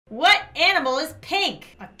What animal is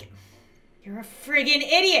pink? Okay. You're a friggin'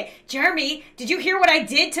 idiot. Jeremy, did you hear what I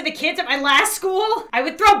did to the kids at my last school? I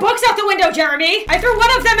would throw books out the window, Jeremy. I threw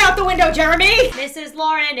one of them out the window, Jeremy. Mrs.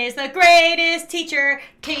 Lauren is the greatest teacher,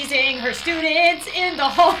 teasing her students in the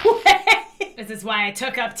hallway. This is why I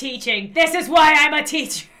took up teaching. This is why I'm a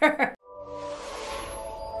teacher.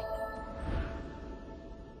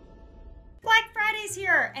 Black Friday's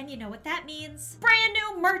here, and you know what that means. Brand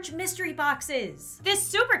new merch mystery boxes. This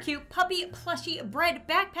super cute puppy plushie bread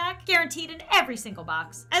backpack guaranteed in every single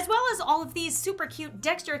box, as well as all of these super cute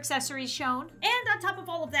Dexter accessories shown. And on top of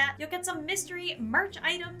all of that, you'll get some mystery merch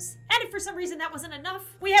items. And if for some reason that wasn't enough,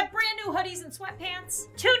 we have brand new hoodies and sweatpants,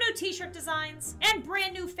 2 new t-shirt designs, and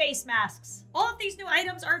brand new face masks. All of these new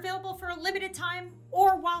items are available for a limited time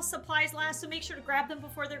or while supplies last, so make sure to grab them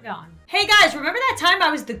before they're gone. Hey guys, remember that time I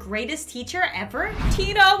was the greatest teacher ever?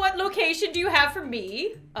 Tina, what location do you have for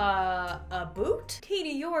me? A boot? Tina,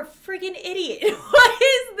 you're a friggin' idiot. What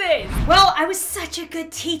is this? Well, I was such a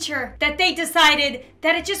good teacher that they decided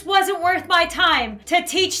that it just wasn't worth my time to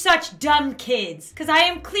teach such dumb kids. Because I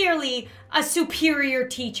am clearly a superior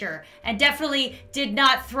teacher and definitely did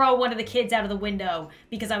not throw one of the kids out of the window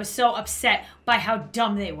because I was so upset by how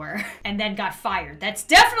dumb they were and then got fired. That's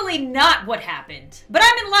definitely not what happened. But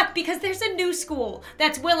I'm in luck because there's a new school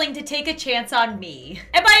that's willing to take a chance on me.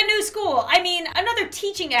 And by a new school, I mean another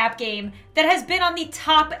teaching app game that has been on the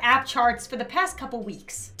top app charts for the past couple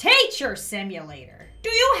weeks. Teacher Simulator. Do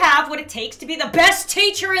you have what it takes to be the best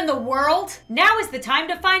teacher in the world? Now is the time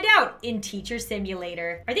to find out in Teacher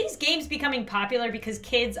Simulator. Are these games becoming popular because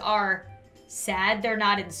kids are sad they're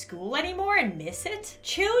not in school anymore and miss it?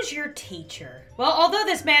 Choose your teacher. Well, although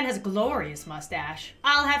this man has a glorious mustache,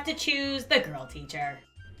 I'll have to choose the girl teacher.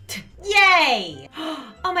 Yay!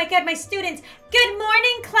 Oh my god, my students. Good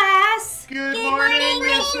morning, class. Good morning,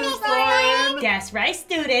 Mrs. Lauren. That's right,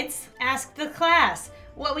 students. Ask the class.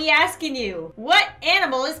 What we asking you? What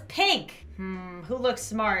animal is pink? Who looks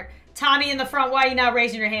smart? Tommy in the front, why are you not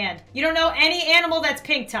raising your hand? You don't know any animal that's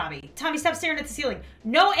pink, Tommy. Tommy, stop staring at the ceiling.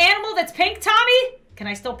 No animal that's pink, Tommy? Can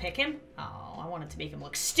I still pick him? Oh, I wanted to make him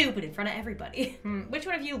look stupid in front of everybody. Which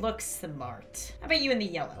one of you looks smart? How about you in the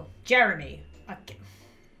yellow? Jeremy. Okay.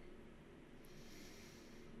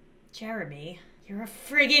 Jeremy. You're a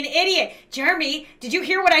friggin' idiot. Jeremy, did you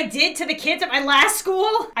hear what I did to the kids at my last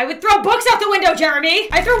school? I would throw books out the window, Jeremy.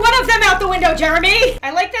 I threw one of them out the window, Jeremy.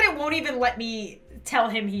 I like that it won't even let me tell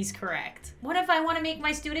him he's correct. What if I want to make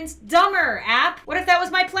my students dumber, app? What if that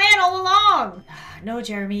was my plan all along? No,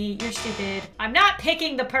 Jeremy, you're stupid. I'm not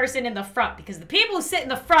picking the person in the front because the people who sit in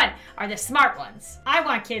the front are the smart ones. I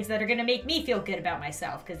want kids that are gonna make me feel good about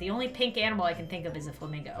myself because the only pink animal I can think of is a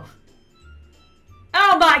flamingo.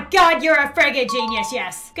 Oh my god, you're a friggin' genius,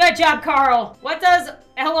 yes. Good job, Carl. What does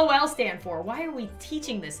LOL stand for? Why are we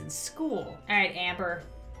teaching this in school? All right, Amber,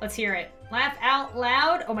 let's hear it. Laugh out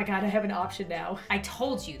loud. Oh my god, I have an option now. I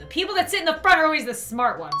told you, the people that sit in the front are always the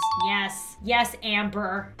smart ones. Yes, yes,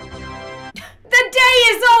 Amber. The day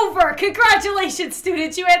is over! Congratulations,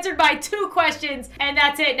 students. You answered my 2 questions, and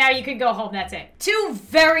that's it. Now you can go home. That's it. 2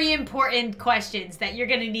 very important questions that you're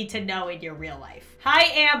gonna need to know in your real life. Hi,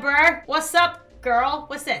 Amber. What's up, girl?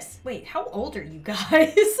 What's this? Wait, how old are you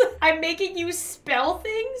guys? I'm making you spell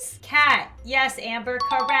things? Cat. Yes, Amber,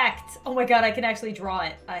 correct. Oh my god, I can actually draw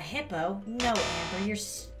it. A hippo? No, Amber, you're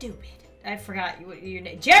stupid. I forgot your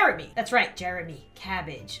name. Jeremy. That's right, Jeremy.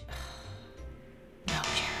 Cabbage. No,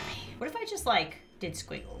 Jeremy. What if I just, like, did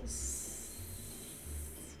squiggles?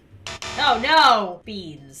 Oh, no!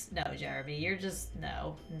 Beans. No, Jeremy, you're just...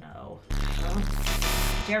 No.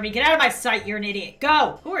 Jeremy, get out of my sight. You're an idiot.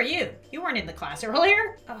 Go! Who are you? You weren't in the class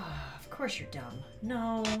earlier. Oh, of course you're dumb.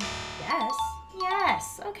 No. Yes.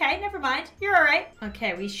 Yes. Okay, never mind. You're all right.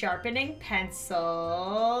 Okay, we sharpening pencil.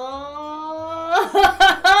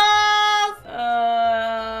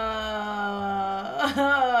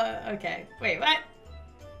 Okay. Wait, what?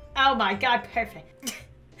 Oh my god, perfect.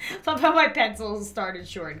 Somehow my pencils started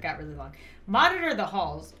short and got really long. Monitor the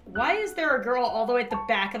halls. Why is there a girl all the way at the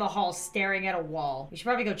back of the hall staring at a wall? We should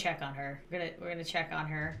probably go check on her. We're gonna check on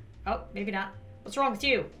her. Oh, maybe not. What's wrong with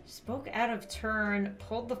you? Spoke out of turn,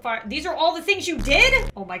 pulled the fire. These are all the things you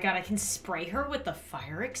did? Oh my god, I can spray her with the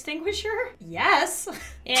fire extinguisher? Yes.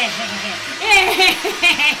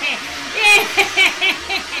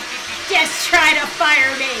 Just try to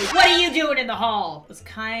fire me. What are you doing in the hall? Was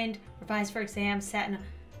kind, revised for exam, sat in a...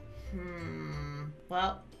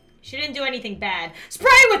 Well, she didn't do anything bad. Spray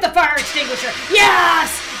with the fire extinguisher.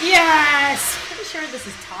 Yes! Yes! Pretty sure this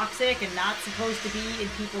is toxic and not supposed to be in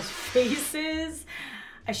people's faces.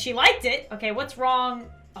 She liked it. Okay, what's wrong?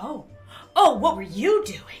 Oh, what were you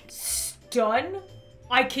doing? Stun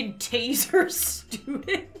I can taser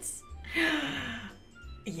students?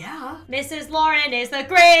 Yeah. Mrs. Lauren is the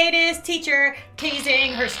greatest teacher,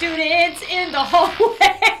 tasing her students in the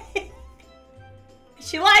hallway.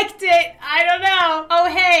 She liked it. I don't know. Oh,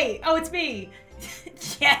 hey. Oh, it's me.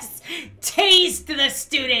 Yes. Tased the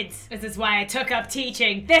students. This is why I took up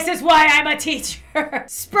teaching. This is why I'm a teacher.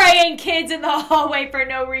 Spraying kids in the hallway for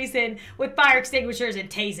no reason with fire extinguishers and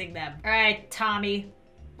tasing them. All right, Tommy.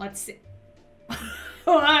 Let's see.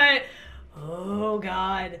 What? Oh,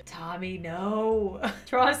 God. Tommy, no.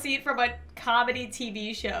 Draw a scene from a comedy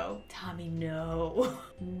TV show. Tommy, no.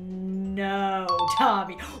 No,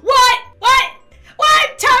 Tommy. What? What?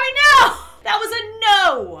 What? Tommy, no! That was a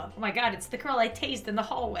no! Oh my God, it's the girl I tased in the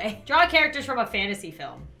hallway. Draw characters from a fantasy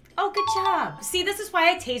film. Oh, good job. See, this is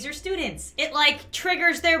why I taser students. It, like,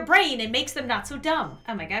 triggers their brain and makes them not so dumb.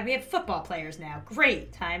 Oh my God, we have football players now.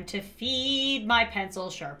 Great. Time to feed my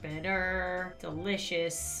pencil sharpener.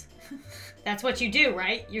 Delicious. That's what you do,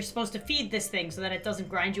 right? You're supposed to feed this thing so that it doesn't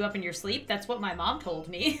grind you up in your sleep. That's what my mom told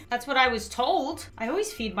me. That's what I was told. I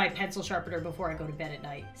always feed my pencil sharpener before I go to bed at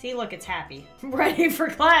night. See, look, it's happy. I'm ready for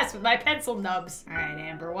class with my pencil nubs. All right,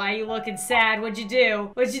 Amber, why are you looking sad? What'd you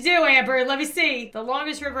do? What'd you do, Amber? Let me see. The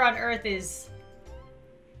longest river on Earth is...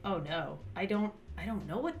 Oh, no. I don't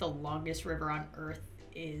know what the longest river on Earth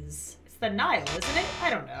is. It's the Nile, isn't it? I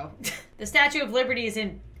don't know. The Statue of Liberty is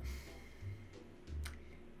in...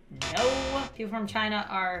 No. People from China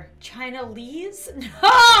are Chinese? No!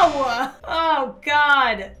 Oh,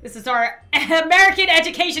 God. This is our American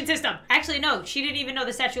education system. Actually, no. She didn't even know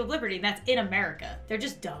the Statue of Liberty, and that's in America. They're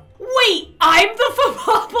just dumb. Wait! I'm the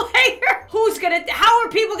football player? How are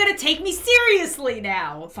people gonna take me seriously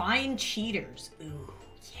now? Find cheaters. Ooh,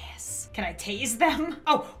 yes. Can I tase them?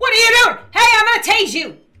 Oh, what are you doing? Hey, I'm gonna tase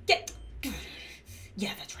you!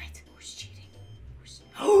 Yeah, that's right. Who's cheating?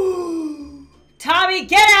 Tommy,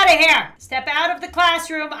 get out of here! Step out of the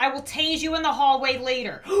classroom. I will tase you in the hallway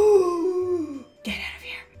later. Get out of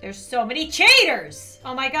here. There's so many cheaters!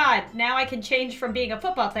 Oh my God, now I can change from being a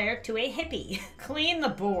football player to a hippie. Clean the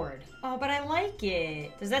board. Oh, but I like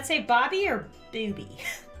it. Does that say Bobby or Booby?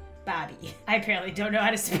 Bobby. I apparently don't know how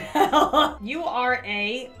to spell. You are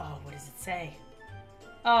a... Oh, what does it say?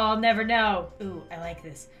 Oh, I'll never know. Ooh, I like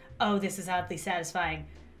this. Oh, this is oddly satisfying.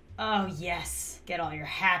 Oh, yes. Get all your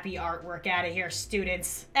happy artwork out of here,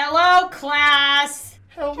 students. Hello, class.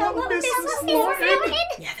 Hello, Mrs. Lauren.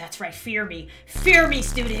 Yeah, that's right. Fear me. Fear me,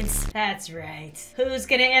 students. That's right. Who's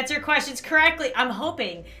gonna answer questions correctly? I'm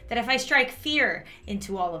hoping that if I strike fear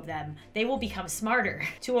into all of them, they will become smarter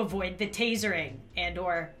to avoid the tasering and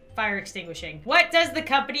or fire extinguishing. What does the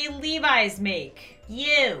company Levi's make?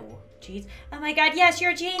 You. Jeez. Oh my God, yes,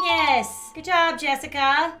 you're a genius. Good job,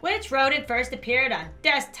 Jessica. Which rodent first appeared on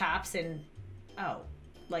desktops and... Oh,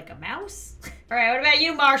 like a mouse? All right, what about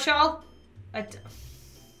you, Marshall?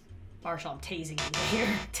 Marshall, I'm tasing you here.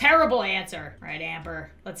 Terrible answer. All right, Amber,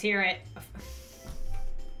 let's hear it.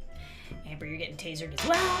 Amber, you're getting tasered as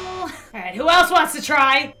well. All right, who else wants to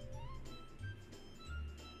try?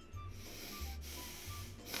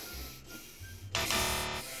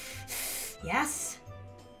 Yes?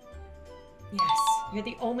 Yes, you're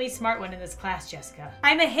the only smart one in this class, Jessica.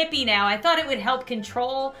 I'm a hippie now. I thought it would help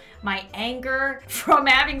control my anger from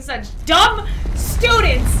having such dumb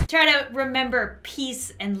students. Try to remember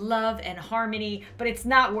peace and love and harmony, but it's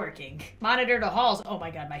not working. Monitor the halls. Oh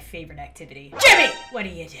my God, my favorite activity. Jimmy, what are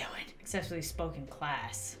you doing? Successfully spoken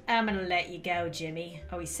class. I'm gonna let you go, Jimmy.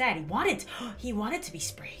 Oh, he's sad. He wanted to be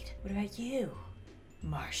sprayed. What about you,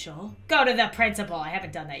 Marshall? Go to the principal. I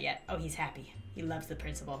haven't done that yet. Oh, he's happy. He loves the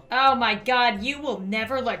principal. Oh my God, you will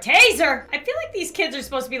never learn. Taser! I feel like these kids are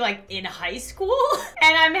supposed to be like in high school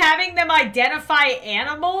and I'm having them identify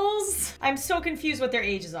animals. I'm so confused what their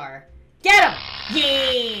ages are. Get him!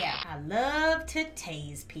 Yeah! I love to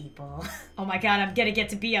tase people. Oh my God, I'm gonna get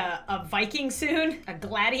to be a Viking soon. A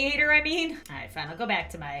gladiator, I mean. All right, fine, I'll go back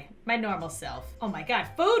to my normal self. Oh my God,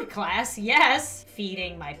 food class, yes.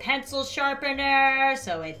 Feeding my pencil sharpener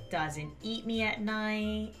so it doesn't eat me at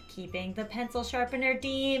night. Keeping the pencil sharpener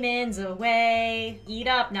demons away. Eat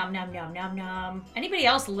up, nom nom nom nom nom. Anybody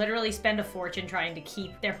else literally spend a fortune trying to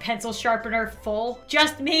keep their pencil sharpener full?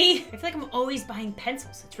 Just me? I feel like I'm always buying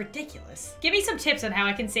pencils. It's ridiculous. Give me some tips on how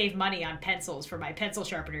I can save money on pencils for my pencil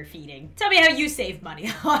sharpener feeding. Tell me how you save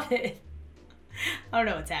money on it. I don't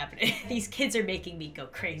know what's happening. These kids are making me go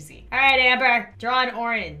crazy. All right, Amber, draw an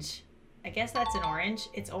orange. I guess that's an orange.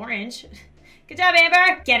 It's orange. Good job,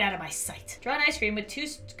 Amber. Get out of my sight. Draw an ice cream with 2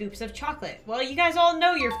 scoops of chocolate. Well, you guys all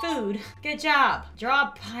know your food. Good job. Draw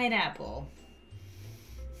a pineapple.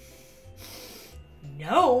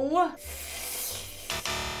 No.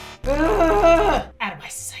 Ugh! Out of my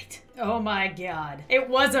sight. Oh my god. It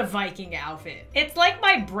was a Viking outfit. It's like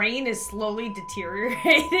my brain is slowly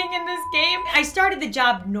deteriorating in this game. I started the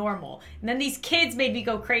job normal, and then these kids made me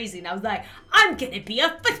go crazy, and I was like, I'm gonna be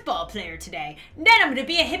a football player today, and then I'm gonna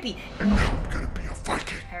be a hippie. And now I'm gonna be a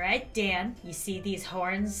Viking. Alright, Dan, you see these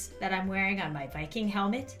horns that I'm wearing on my Viking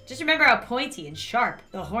helmet? Just remember how pointy and sharp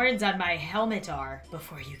the horns on my helmet are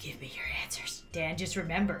before you give me your answers. Dan, just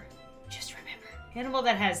remember. Just remember. Animal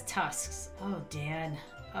that has tusks. Oh, Dan.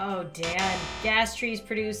 Oh, Dan. Gas trees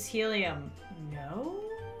produce helium. No?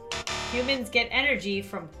 Humans get energy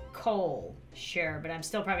from coal. Sure, but I'm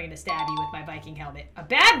still probably gonna stab you with my Viking helmet. A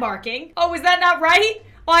bad marking? Oh, is that not right?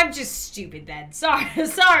 Oh, I'm just stupid then.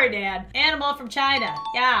 Sorry, Dan. Animal from China.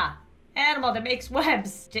 Yeah. Animal that makes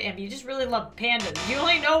webs. Damn, you just really love pandas. You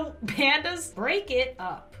only know pandas? Break it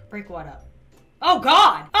up. Break what up? Oh,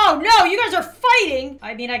 God. Oh, no, you guys are fighting.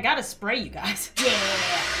 I mean, I gotta spray you guys. Yeah.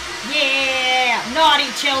 Yeah.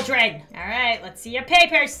 Naughty children. All right, let's see your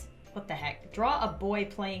papers. What the heck? Draw a boy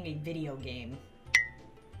playing a video game. Oh,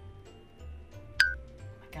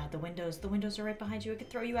 my God, the windows are right behind you. I could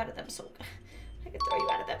throw you out of them. I could throw you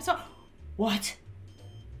out of them. What?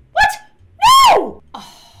 What? No!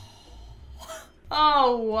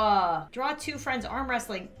 Draw two friends arm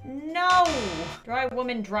wrestling. No! Draw a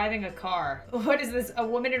woman driving a car. What is this? A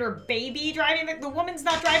woman and her baby driving the woman's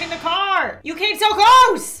not driving the car! You came so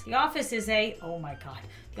close! The Office is oh my God.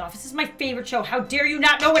 The Office is my favorite show. How dare you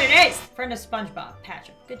not know what it is? Friend of SpongeBob.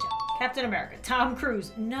 Patrick. Good job. Captain America. Tom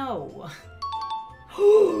Cruise. No.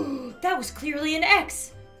 That was clearly an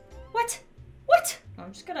X. What? What?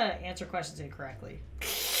 I'm just gonna answer questions incorrectly.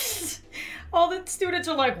 All the students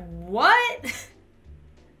are like, what?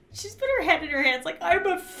 She's put her head in her hands like, I'm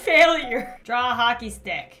a failure. Draw a hockey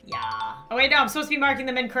stick. Yeah. Oh wait, no, I'm supposed to be marking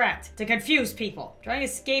them incorrect to confuse people. Drawing a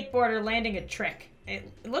skateboarder landing a trick.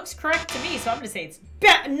 It looks correct to me, so I'm gonna say it's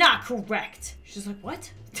not correct. She's like,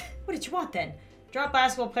 what? What did you want then? Draw a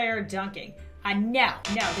basketball player dunking. No,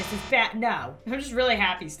 this is bad. No. I'm just really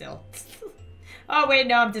happy still. Oh wait,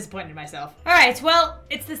 no, I'm disappointed in myself. All right, well,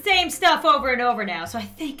 it's the same stuff over and over now, so I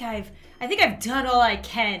think I've done all I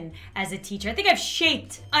can as a teacher. I think I've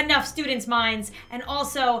shaped enough students' minds, and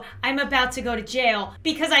also I'm about to go to jail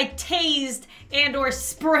because I tased and or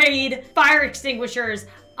sprayed fire extinguishers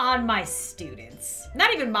on my students.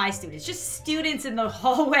 Not even my students, just students in the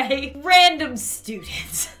hallway. Random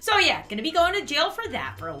students. So yeah, gonna be going to jail for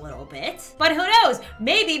that for a little bit. But who knows,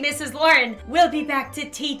 maybe Mrs. Lauren will be back to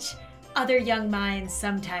teach other young minds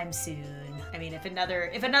sometime soon. I mean, if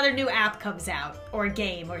another new app comes out, or a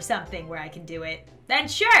game or something where I can do it, then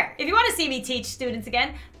sure. If you want to see me teach students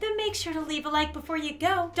again, then make sure to leave a like before you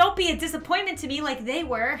go. Don't be a disappointment to me like they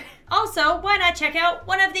were. Also, why not check out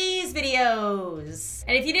one of these videos?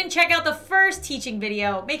 And if you didn't check out the first teaching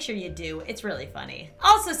video, make sure you do. It's really funny.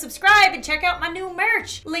 Also, subscribe and check out my new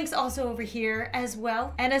merch. Link's also over here as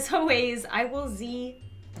well. And as always, I will see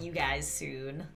you guys soon.